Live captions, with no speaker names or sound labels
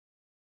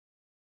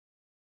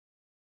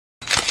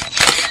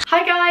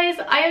Hi guys,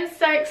 I am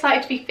so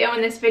excited to be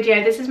filming this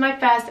video. This is my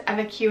first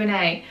ever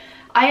Q&A.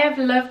 I have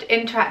loved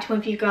interacting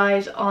with you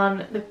guys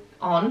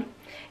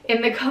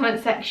in the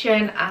comment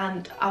section,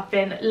 and I've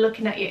been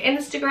looking at your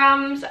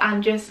Instagrams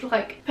and just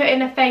like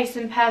putting a face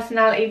and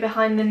personality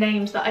behind the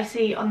names that I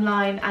see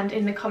online and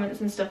in the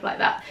comments and stuff like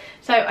that.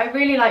 So I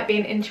really like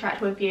being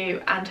interactive with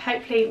you, and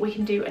hopefully we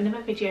can do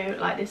another video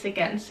like this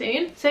again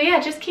soon. So yeah,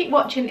 just keep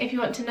watching if you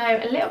want to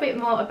know a little bit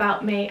more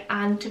about me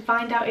and to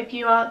find out if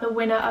you are the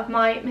winner of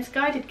my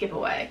Misguided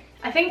giveaway.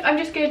 I think I'm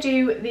just going to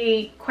do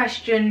the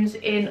questions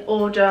in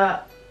order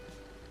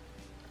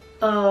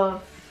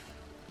of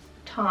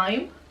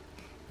time.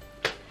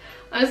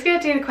 I'm just going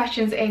to do the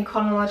questions in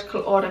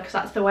chronological order because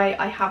that's the way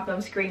I have them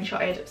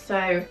screenshotted,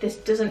 so this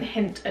doesn't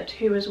hint at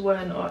who has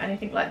won or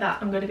anything like that.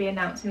 I'm going to be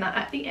announcing that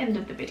at the end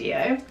of the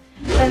video.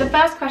 So the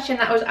first question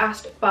that was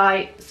asked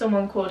by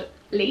someone called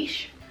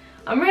LASH.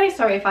 I'm really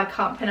sorry if I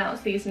can't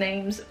pronounce these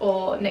names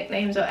or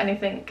nicknames or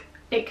anything.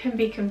 It can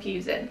be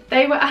confusing.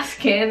 They were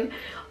asking,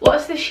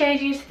 what's the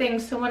shadiest thing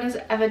someone has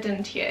ever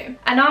done to you?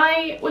 And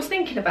I was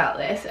thinking about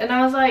this and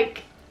I was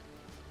like,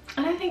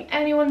 I don't think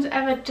anyone's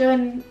ever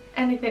done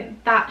anything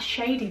that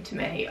shady to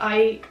me.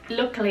 I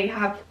luckily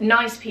have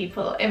nice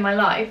people in my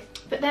life,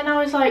 but then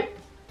I was like,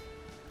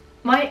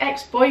 my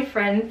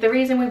ex-boyfriend, the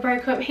reason we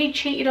broke up, he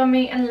cheated on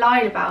me and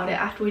lied about it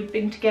after we'd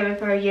been together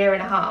for 1.5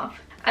 years,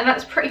 and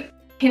that's pretty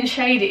f***ing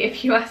shady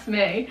if you ask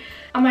me.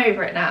 I'm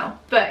over it now,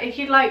 but if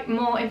you'd like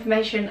more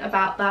information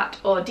about that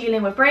or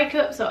dealing with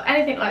breakups or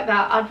anything like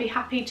that, I'd be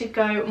happy to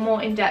go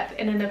more in depth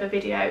in another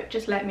video.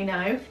 Just let me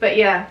know. But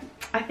yeah,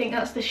 I think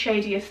that's the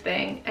shadiest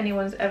thing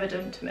anyone's ever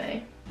done to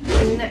me.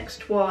 The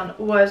next one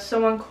was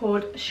someone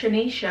called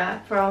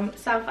Shanisha from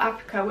South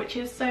Africa, which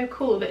is so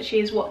cool that she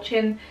is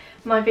watching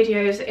my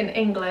videos in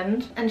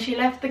England, and she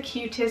left the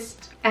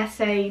cutest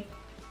essay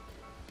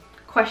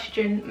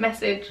question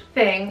message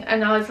thing,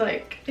 and I was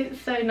like,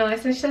 it's so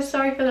nice. And she says,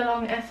 sorry for the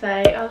long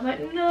essay. I was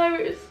like, no,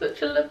 it's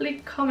such a lovely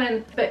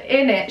comment. But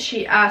in it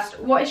she asked,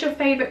 what is your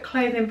favourite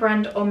clothing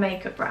brand or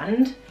makeup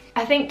brand?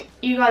 I think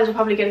you guys are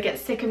probably going to get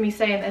sick of me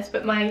saying this,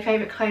 but my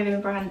favourite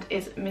clothing brand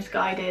is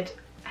Misguided,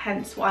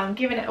 hence why I'm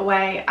giving it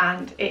away,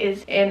 and it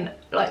is in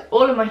like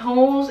all of my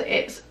hauls.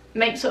 It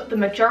makes up the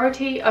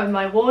majority of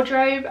my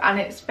wardrobe, and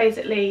it's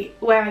basically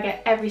where I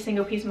get every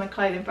single piece of my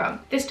clothing from.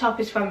 This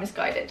top is from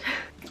Misguided.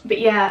 But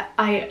yeah,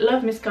 I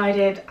love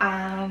Misguided,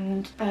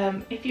 and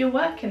if you're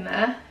working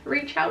there,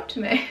 reach out to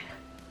me.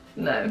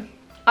 No,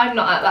 I'm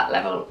not at that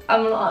level.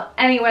 I'm not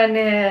anywhere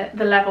near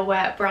the level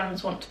where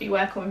brands want to be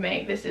working with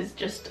me. This is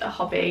just a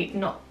hobby,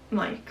 not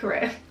my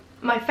career.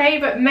 My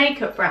favourite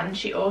makeup brand,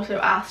 she also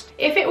asked.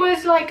 If it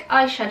was like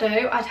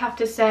eyeshadow, I'd have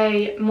to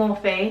say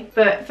Morphe,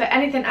 but for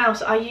anything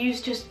else I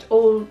use just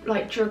all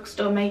like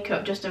drugstore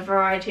makeup, just a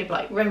variety of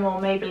like Rimmel,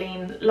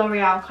 Maybelline,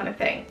 L'Oreal kind of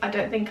thing. I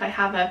don't think I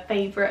have a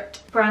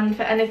favourite brand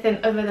for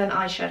anything other than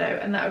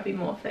eyeshadow, and that would be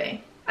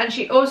Morphe. And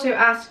she also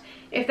asked,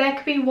 if there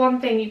could be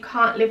one thing you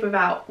can't live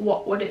without,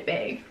 what would it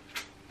be?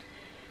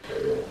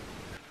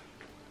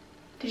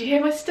 Did you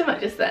hear my stomach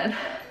just then?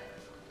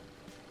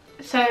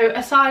 So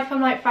aside from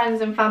like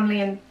friends and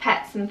family and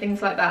pets and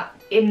things like that,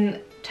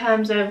 in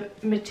terms of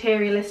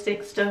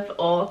materialistic stuff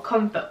or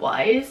comfort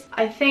wise,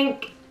 I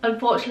think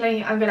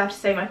unfortunately I'm gonna have to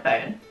say my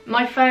phone.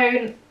 My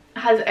phone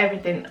has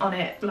everything on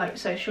it, like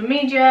social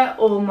media,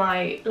 all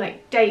my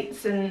like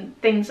dates and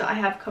things that I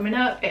have coming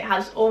up. It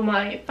has all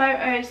my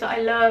photos that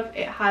I love.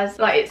 It has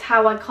like, it's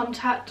how I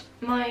contact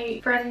my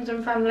friends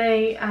and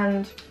family,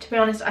 and to be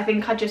honest I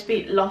think I'd just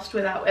be lost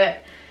without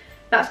it.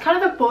 That's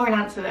kind of a boring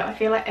answer though. I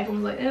feel like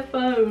everyone's like, a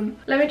phone.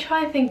 Let me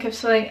try and think of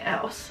something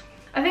else.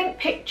 I think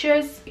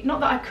pictures, not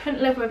that I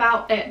couldn't live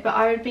without it, but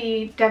I would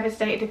be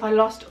devastated if I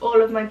lost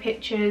all of my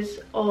pictures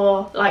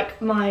or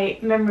like my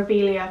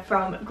memorabilia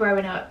from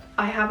growing up.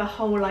 I have a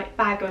whole like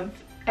bag of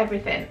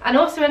everything. And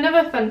also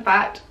another fun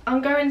fact,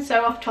 I'm going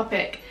so off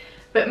topic,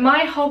 but my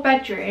whole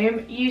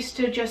bedroom used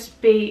to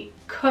just be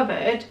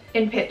covered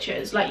in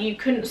pictures. Like you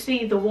couldn't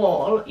see the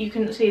wall, you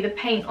couldn't see the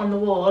paint on the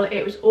wall,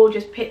 it was all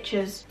just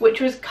pictures,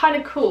 which was kind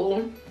of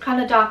cool,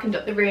 kind of darkened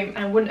up the room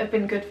and wouldn't have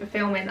been good for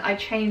filming. I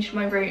changed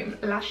my room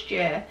last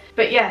year.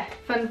 But yeah,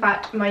 fun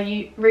fact,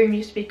 my room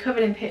used to be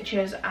covered in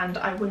pictures and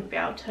I wouldn't be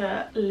able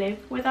to live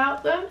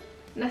without them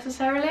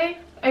necessarily.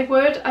 I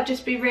would, I'd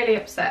just be really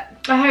upset.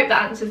 I hope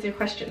that answers your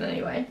question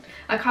anyway.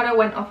 I kind of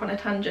went off on a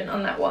tangent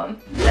on that one.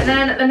 And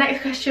then the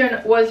next question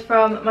was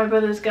from my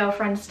brother's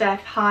girlfriend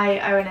Steph. Hi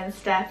Owen and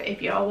Steph,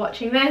 if you are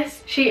watching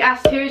this. She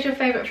asked, who is your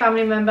favourite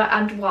family member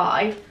and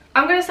why?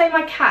 I'm going to say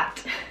my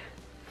cat.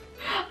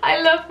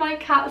 I love my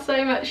cat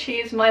so much, she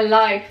is my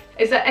life.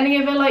 Is there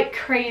any other like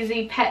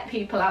crazy pet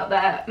people out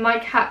there? My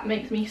cat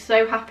makes me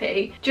so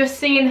happy. Just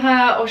seeing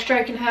her or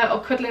stroking her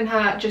or cuddling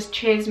her just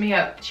cheers me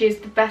up. She is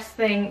the best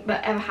thing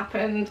that ever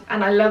happened,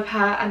 and I love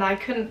her, and I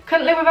couldn't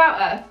live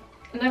without her.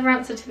 Another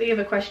answer to the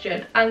other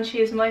question, and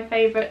she is my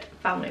favourite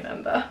family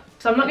member.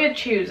 So I'm not going to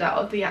choose out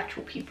of the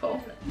actual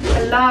people.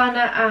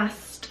 Alana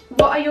asked,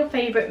 what are your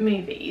favourite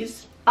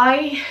movies?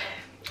 I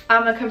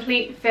I'm a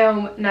complete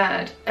film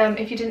nerd.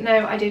 If you didn't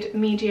know, I did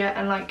media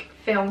and like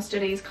film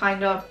studies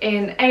kind of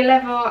in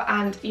A-level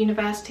and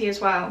university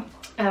as well.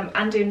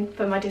 And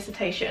for my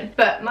dissertation.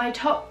 But my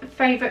top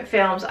favourite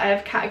films, I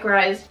have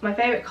categorised my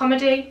favourite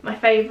comedy, my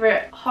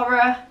favourite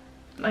horror,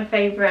 my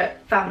favourite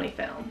family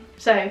film.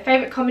 So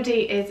favourite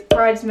comedy is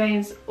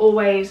Bridesmaids,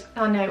 always,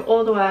 I know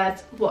all the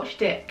words,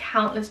 watched it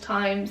countless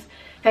times.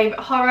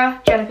 Favourite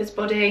horror, Jennifer's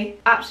Body.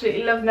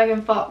 Absolutely love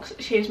Megan Fox,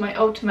 she is my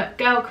ultimate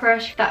girl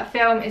crush. That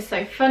film is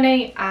so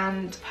funny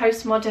and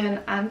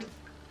postmodern and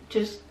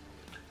just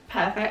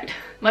perfect.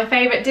 My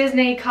favourite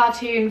Disney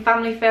cartoon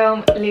family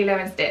film, Lilo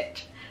and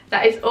Stitch.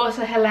 That is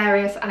also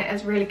hilarious and it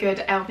has really good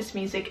Elvis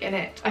music in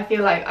it. I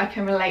feel like I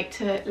can relate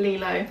to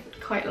Lilo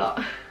quite a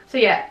lot. So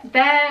yeah,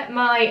 they're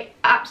my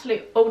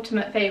absolute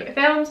ultimate favourite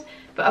films,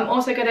 but I'm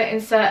also going to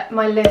insert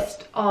my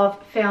list of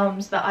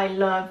films that I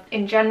love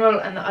in general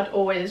and that I'd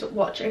always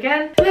watch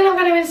again. And then I'm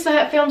going to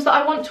insert films that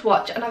I want to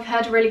watch and I've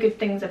heard really good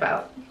things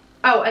about.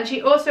 Oh, and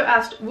she also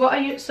asked, what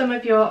are some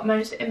of your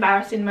most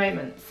embarrassing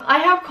moments? I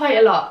have quite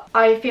a lot.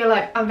 I feel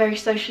like I'm very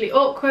socially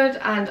awkward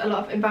and a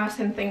lot of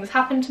embarrassing things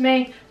happen to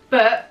me.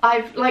 But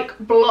I've like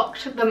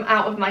blocked them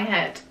out of my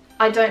head.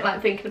 I don't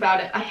like thinking about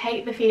it. I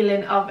hate the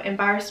feeling of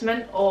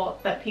embarrassment or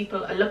that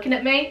people are looking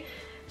at me.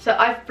 So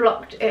I've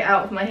blocked it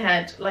out of my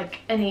head,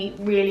 like any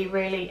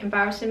really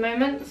embarrassing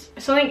moments.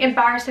 Something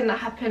embarrassing that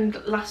happened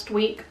last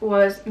week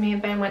was me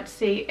and Ben went to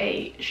see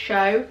a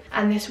show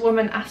and this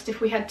woman asked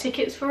if we had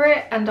tickets for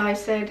it and I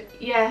said,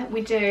 yeah,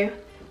 we do.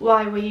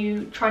 Why, were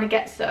you trying to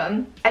get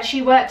some? And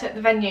she worked at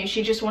the venue,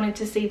 she just wanted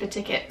to see the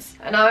tickets.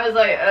 And I was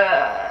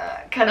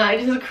like, can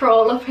I just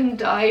crawl up and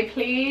die,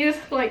 please?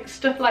 Like,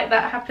 stuff like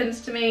that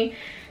happens to me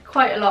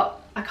quite a lot.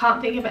 I can't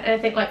think of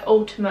anything like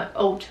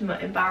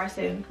ultimate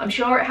embarrassing. I'm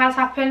sure it has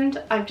happened,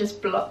 I've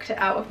just blocked it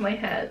out of my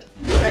head.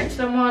 Right,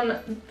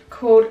 someone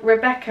called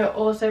Rebecca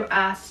also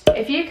asked,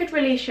 if you could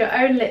release your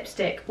own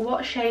lipstick,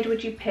 what shade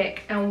would you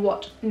pick and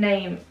what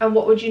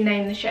would you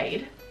name the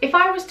shade? If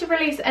I was to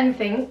release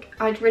anything,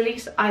 I'd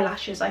release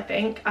eyelashes, I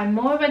think. I'm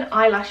more of an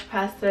eyelash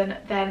person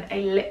than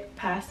a lip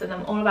person.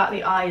 I'm all about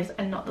the eyes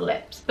and not the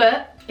lips.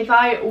 But if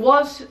I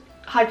was,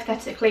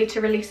 hypothetically,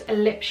 to release a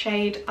lip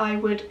shade, I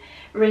would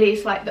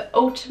release like the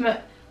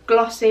ultimate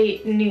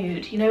glossy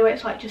nude. You know, where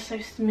it's like just so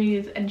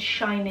smooth and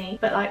shiny,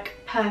 but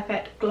like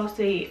perfect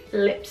glossy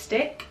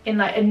lipstick in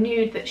like a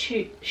nude that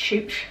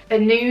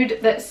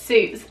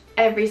suits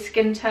every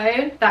skin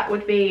tone. That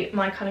would be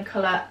my kind of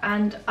colour,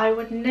 and I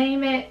would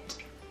name it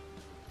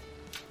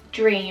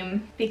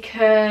Dream,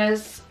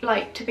 because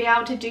like to be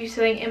able to do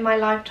something in my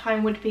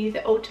lifetime would be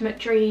the ultimate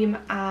dream,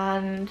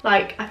 and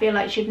like I feel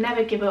like you should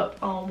never give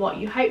up on what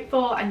you hope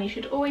for and you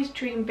should always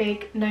dream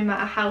big no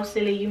matter how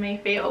silly you may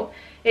feel.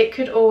 It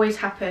could always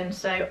happen,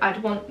 so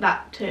I'd want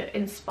that to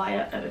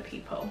inspire other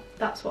people.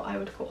 That's what I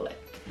would call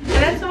it. And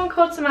then someone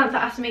called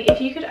Samantha asked me, if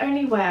you could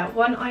only wear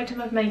one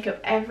item of makeup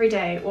every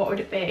day, what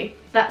would it be?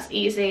 That's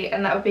easy,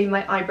 and that would be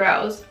my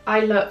eyebrows. I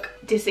look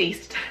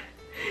deceased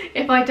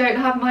if I don't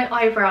have my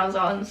eyebrows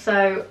on,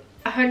 so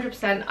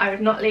 100% I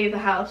would not leave the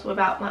house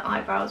without my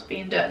eyebrows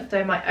being done.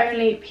 So my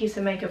only piece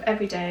of makeup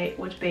every day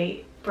would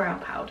be brow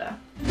powder.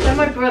 Then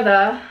my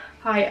brother,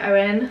 hi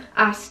Owen,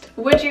 asked,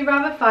 would you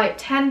rather fight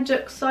 10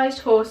 duck-sized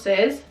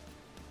horses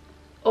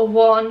or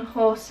 1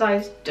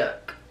 horse-sized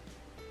duck?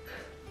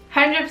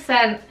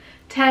 100%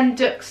 10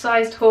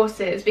 duck-sized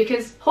horses,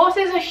 because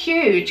horses are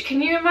huge.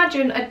 Can you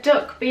imagine a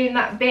duck being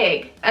that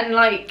big? And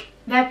like,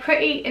 they're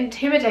pretty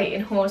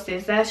intimidating,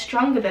 horses. They're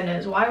stronger than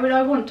us. Why would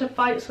I want to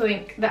fight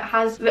something that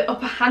has the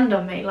upper hand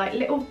on me? Like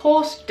little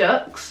horse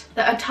ducks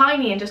that are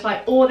tiny and just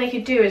like all they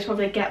could do is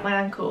probably get my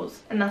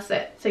ankles and that's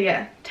it. So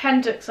yeah,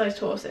 10 duck-sized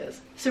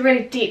horses. It's a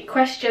really deep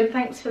question.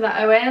 Thanks for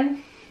that,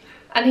 Owen.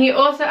 And he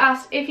also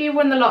asked, if you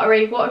won the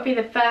lottery, what would be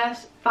the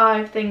first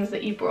 5 things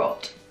that you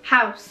brought?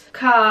 House,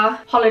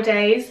 car,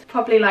 holidays,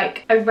 probably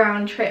like a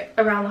round trip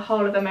around the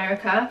whole of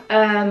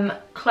America,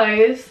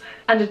 clothes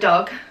and a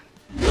dog.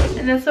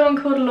 And then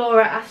someone called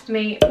Laura asked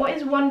me, what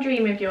is one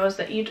dream of yours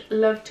that you'd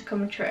love to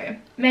come true?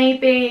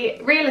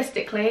 Maybe,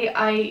 realistically,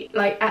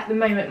 at the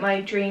moment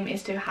my dream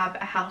is to have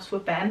a house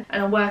with Ben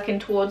and I'm working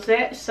towards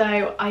it,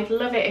 so I'd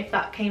love it if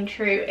that came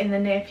true in the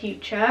near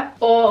future.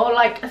 Or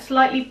like a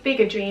slightly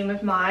bigger dream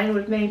of mine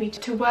would maybe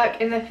to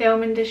work in the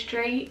film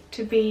industry,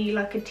 to be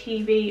like a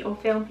TV or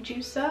film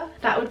producer.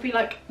 That would be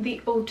like the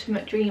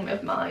ultimate dream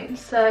of mine,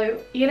 so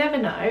you never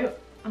know.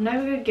 I'm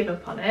never going to give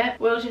up on it.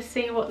 We'll just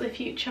see what the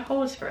future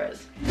holds for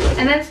us.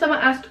 And then someone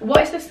asked,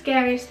 what is the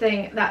scariest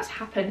thing that's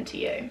happened to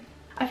you?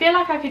 I feel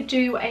like I could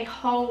do a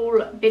whole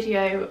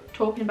video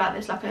talking about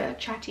this, like a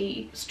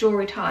chatty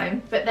story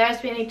time, but there's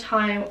been a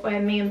time where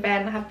me and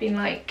Ben have been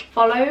like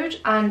followed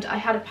and I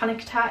had a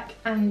panic attack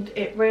and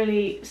it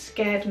really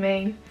scared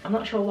me. I'm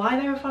not sure why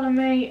they were following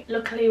me.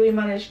 Luckily we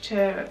managed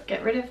to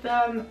get rid of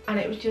them and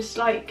it was just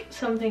like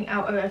something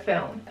out of a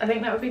film. I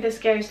think that would be the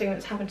scariest thing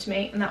that's happened to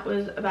me, and that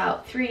was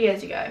about 3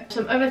 years ago.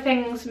 Some other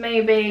things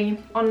maybe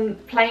on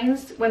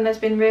planes when there's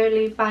been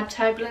really bad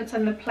turbulence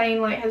and the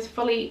plane like has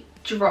fully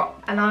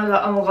drop and I was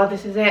like, oh my god,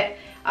 this is it.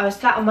 I was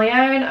sat on my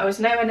own, I was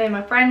nowhere near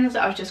my friends,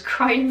 I was just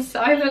crying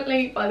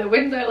silently by the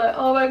window like,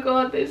 oh my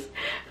god, this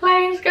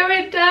plane's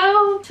going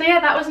down. So yeah,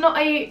 that was not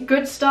a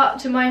good start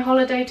to my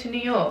holiday to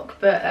New York,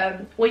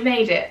 but we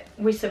made it,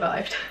 we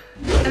survived.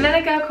 And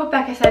then a girl called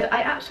Becca said,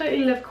 I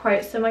absolutely love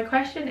quotes, so my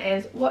question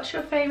is, what's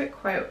your favourite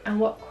quote and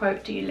what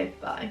quote do you live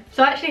by?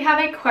 So I actually have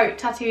a quote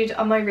tattooed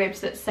on my ribs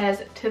that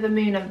says, to the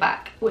moon and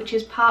back, which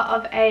is part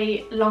of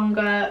a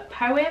longer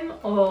poem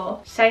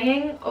or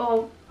saying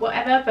or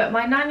whatever, but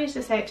my nan used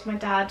to say it to my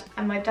dad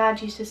and my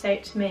dad used to say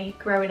it to me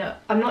growing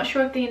up. I'm not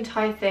sure of the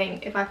entire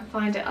thing, if I can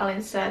find it I'll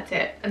insert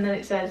it, and then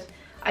it says,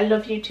 I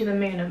love you to the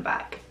moon and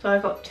back. So I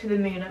got to the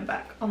moon and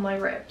back on my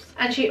ribs.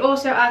 And she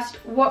also asked,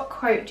 what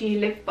quote do you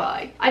live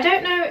by? I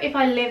don't know if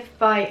I live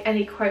by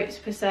any quotes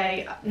per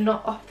se,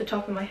 not off the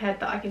top of my head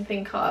that I can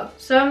think of.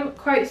 Some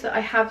quotes that I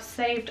have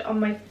saved on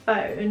my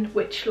phone,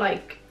 which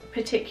like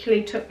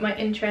particularly took my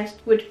interest,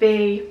 would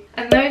be,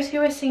 and those who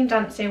were seen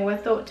dancing were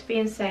thought to be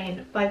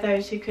insane by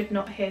those who could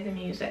not hear the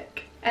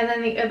music. And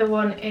then the other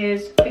one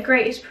is, the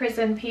greatest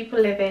prison people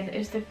live in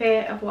is the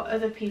fear of what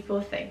other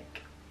people think.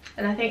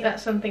 And I think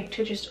that's something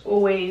to just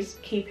always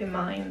keep in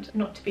mind,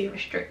 not to be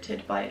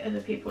restricted by other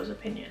people's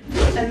opinions.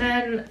 And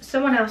then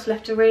someone else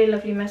left a really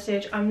lovely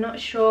message. I'm not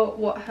sure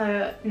what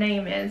her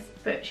name is,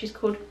 but she's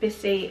called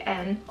Bissy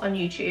N on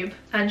YouTube.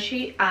 And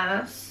she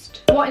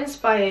asked, what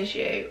inspires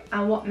you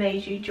and what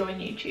made you join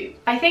YouTube?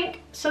 I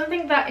think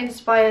something that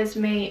inspires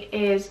me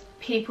is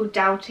people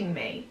doubting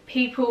me.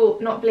 People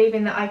not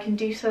believing that I can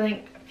do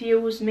something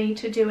fuels me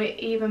to do it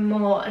even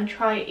more and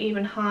try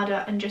even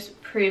harder and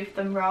just prove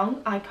them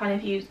wrong. I kind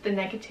of use the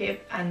negative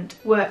and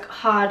work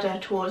harder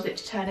towards it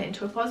to turn it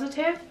into a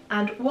positive.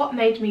 And what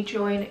made me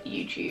join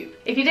YouTube?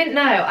 If you didn't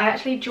know, I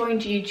actually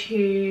joined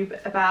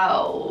YouTube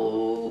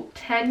about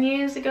 10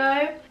 years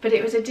ago, but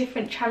it was a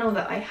different channel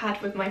that I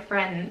had with my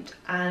friend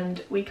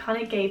and we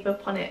kind of gave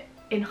up on it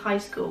in high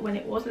school when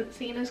it wasn't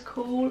seen as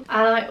cool, and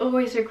I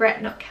always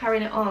regret not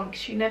carrying it on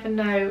because you never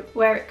know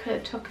where it could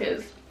have took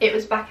us. It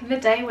was back in the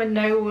day when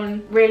no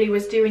one really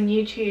was doing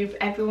YouTube,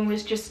 everyone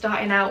was just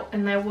starting out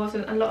and there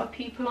wasn't a lot of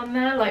people on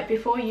there. Like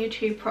before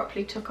YouTube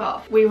properly took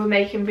off, we were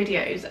making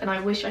videos and I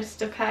wish I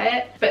stuck at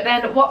it. But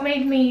then what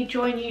made me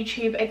join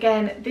YouTube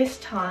again this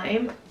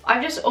time,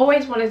 I've just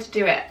always wanted to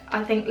do it.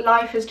 I think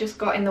life has just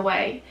got in the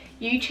way.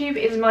 YouTube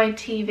is my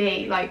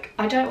TV, like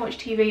I don't watch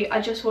TV, I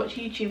just watch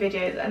YouTube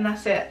videos and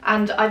that's it.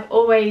 And I've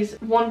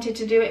always wanted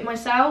to do it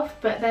myself,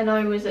 but then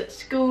I was at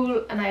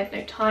school and I had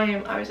no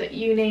time, I was at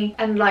uni,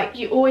 and like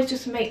you always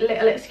just make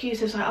little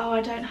excuses like, oh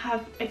I don't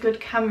have a good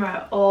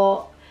camera,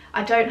 or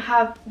I don't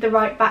have the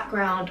right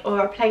background or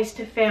a place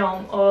to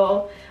film,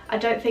 or I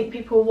don't think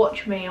people will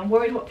watch me, I'm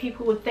worried what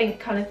people would think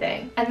kind of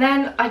thing. And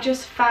then I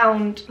just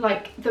found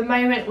like the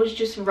moment was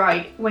just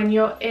right. When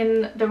you're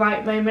in the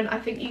right moment, I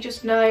think you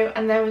just know,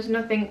 and there was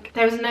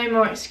no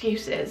more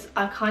excuses.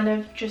 I kind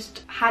of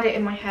just had it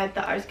in my head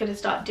that I was going to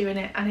start doing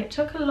it, and it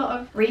took a lot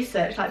of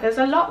research. Like there's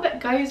a lot that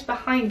goes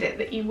behind it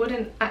that you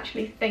wouldn't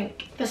actually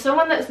think. For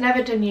someone that's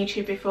never done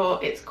YouTube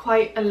before, it's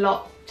quite a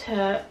lot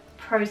to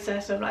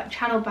process of like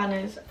channel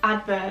banners,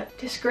 advert,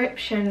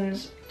 description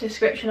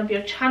of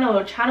your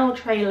channel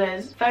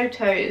trailers,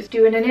 photos,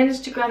 doing an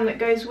Instagram that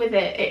goes with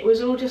it. It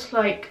was all just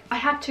like, I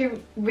had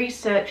to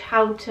research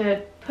how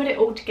to put it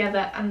all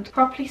together and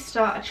properly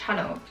start a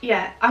channel.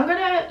 Yeah, I'm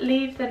gonna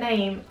leave the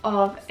name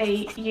of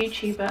a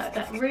YouTuber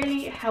that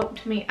really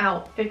helped me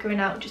out figuring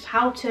out just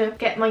how to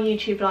get my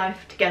YouTube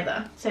life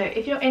together. So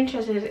if you're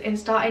interested in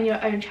starting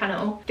your own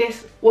channel,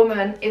 this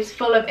woman is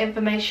full of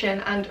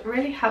information and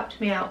really helped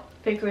me out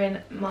figuring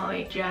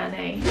my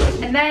journey.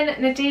 And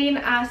then Nadine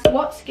asked,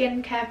 what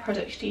skincare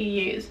products do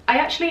you use? I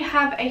actually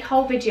have a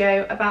whole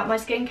video about my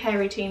skincare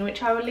routine,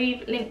 which I will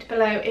leave linked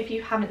below if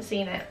you haven't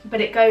seen it,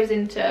 but it goes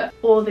into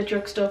all the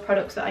drugstore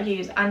products that I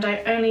use, and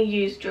I only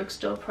use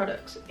drugstore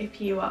products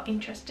if you are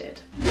interested.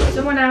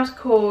 Someone else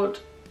called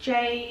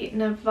J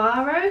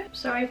Navarro,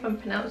 sorry if I'm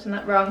pronouncing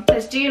that wrong,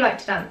 says, do you like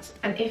to dance?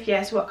 And if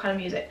yes, what kind of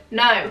music?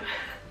 No.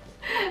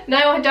 No,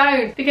 I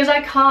don't, because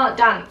I can't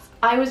dance.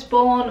 I was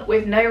born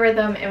with no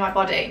rhythm in my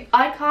body.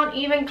 I can't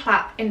even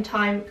clap in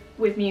time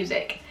with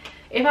music.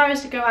 If I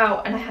was to go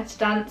out and I had to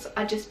dance,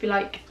 I'd just be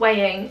like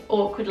swaying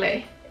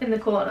awkwardly in the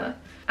corner.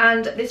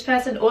 And this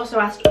person also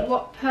asked,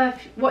 what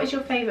is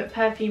your favourite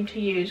perfume to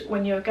use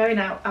when you're going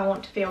out and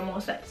want to feel more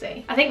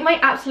sexy? I think my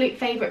absolute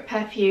favourite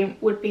perfume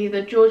would be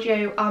the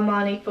Giorgio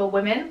Armani for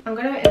Women. I'm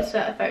going to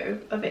insert a photo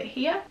of it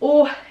here.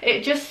 Oh,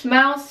 it just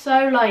smells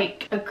so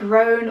like a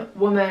grown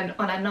woman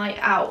on a night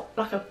out,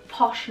 like a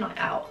posh night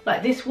out.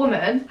 Like this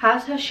woman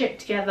has her shit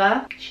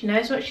together, she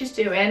knows what she's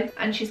doing,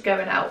 and she's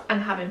going out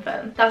and having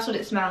fun. That's what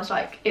it smells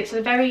like. It's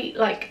a very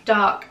like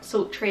dark,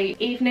 sultry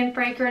evening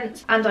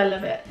fragrance, and I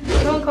love it.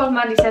 Someone called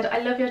Mandy said, I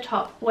love your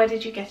top, where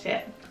did you get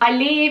it? I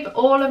leave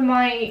all of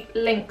my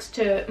links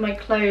to my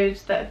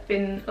clothes that have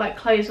been like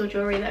clothes or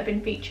jewellery that have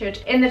been featured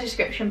in the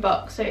description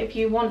box. So if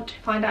you want to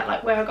find out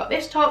like where I got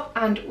this top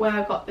and where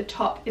I got the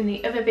top in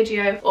the other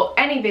video, or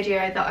any video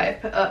that I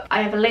have put up,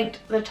 I have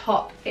linked the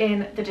top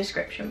in the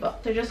description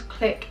box. So just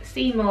click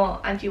see more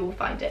and you will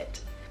find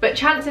it. but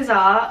chances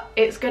are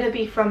it's going to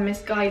be from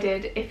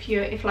Missguided.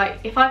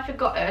 If I've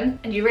forgotten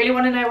and you really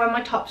want to know where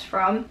my top's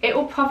from, it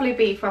will probably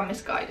be from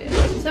Missguided.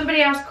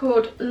 Somebody else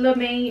called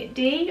Lumi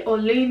D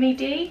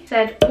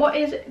said, what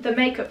is the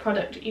makeup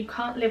product you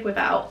can't live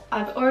without?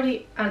 I've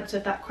already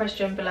answered that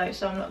question below,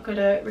 so I'm not going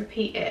to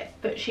repeat it.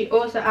 But she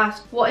also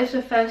asked, what is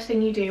the first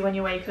thing you do when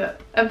you wake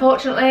up?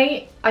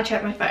 Unfortunately, I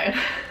check my phone.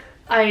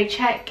 I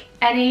check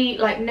any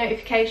like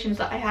notifications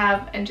that I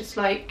have and just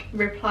like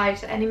reply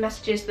to any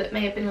messages that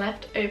may have been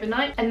left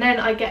overnight, and then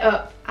I get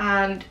up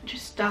and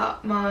just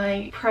start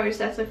my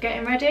process of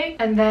getting ready,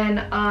 and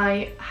then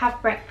I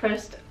have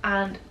breakfast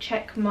and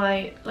check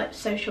my like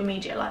social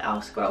media. Like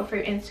I'll scroll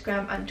through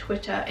Instagram and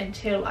Twitter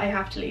until I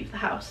have to leave the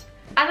house.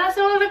 And that's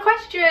all of the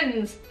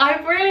questions. I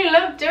really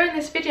loved doing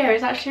this video.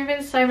 It's actually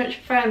been so much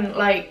fun,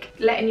 like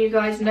letting you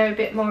guys know a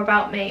bit more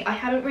about me. I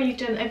haven't really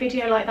done a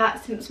video like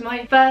that since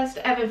my first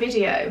ever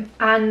video,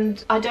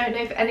 and I don't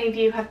know if any of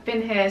you have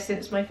been here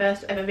since my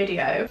first ever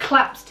video.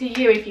 Claps to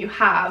you if you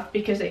have,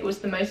 because it was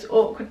the most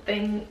awkward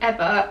thing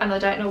ever, and I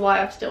don't know why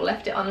I've still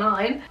left it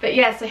online. But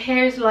yeah, so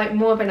here's like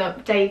more of an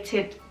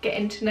updated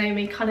getting to know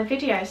me kind of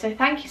video. So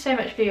thank you so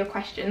much for your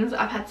questions.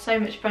 I've had so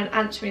much fun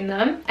answering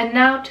them. And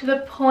now to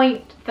the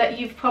point that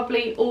you've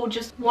probably all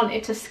just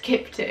wanted to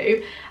skip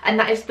to, and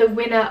that is the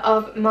winner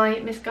of my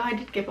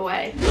Missguided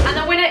giveaway. And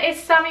the winner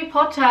is Sammy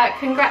Potter.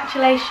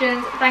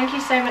 Congratulations. Thank you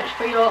so much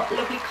for your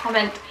lovely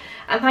comment.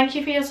 And thank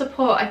you for your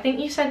support. I think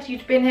you said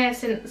you'd been here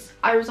since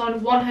I was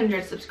on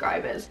 100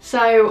 subscribers.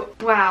 So,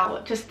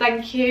 wow, just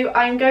thank you.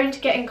 I'm going to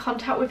get in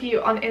contact with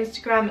you on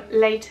Instagram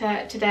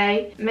later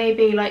today.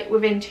 Maybe like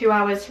within 2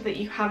 hours, so that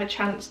you have a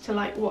chance to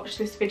like watch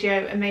this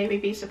video and maybe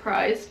be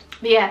surprised.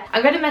 But yeah,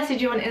 I'm going to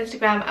message you on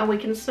Instagram and we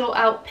can sort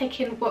out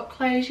picking what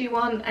clothes you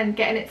want and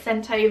getting it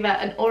sent over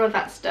and all of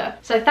that stuff.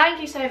 So thank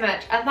you so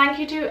much, and thank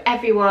you to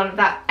everyone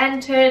that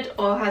entered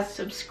or has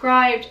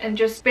subscribed and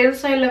just been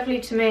so lovely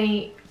to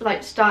me,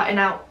 like starting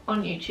out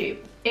on YouTube.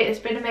 It has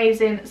been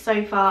amazing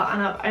so far,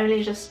 and I've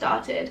only just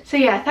started. So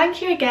yeah,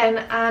 thank you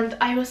again, and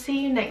I will see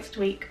you next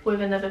week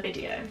with another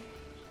video.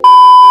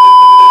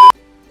 I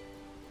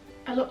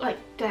look like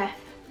death.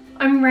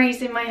 I'm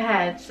raising my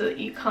head so that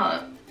you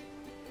can't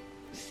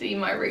see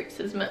my roots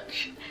as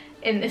much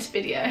in this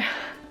video.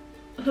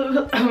 A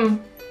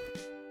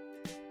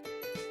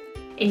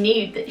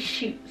nude that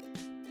shoots.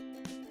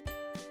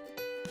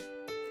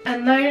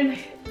 And then,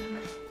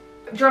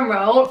 drum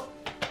roll.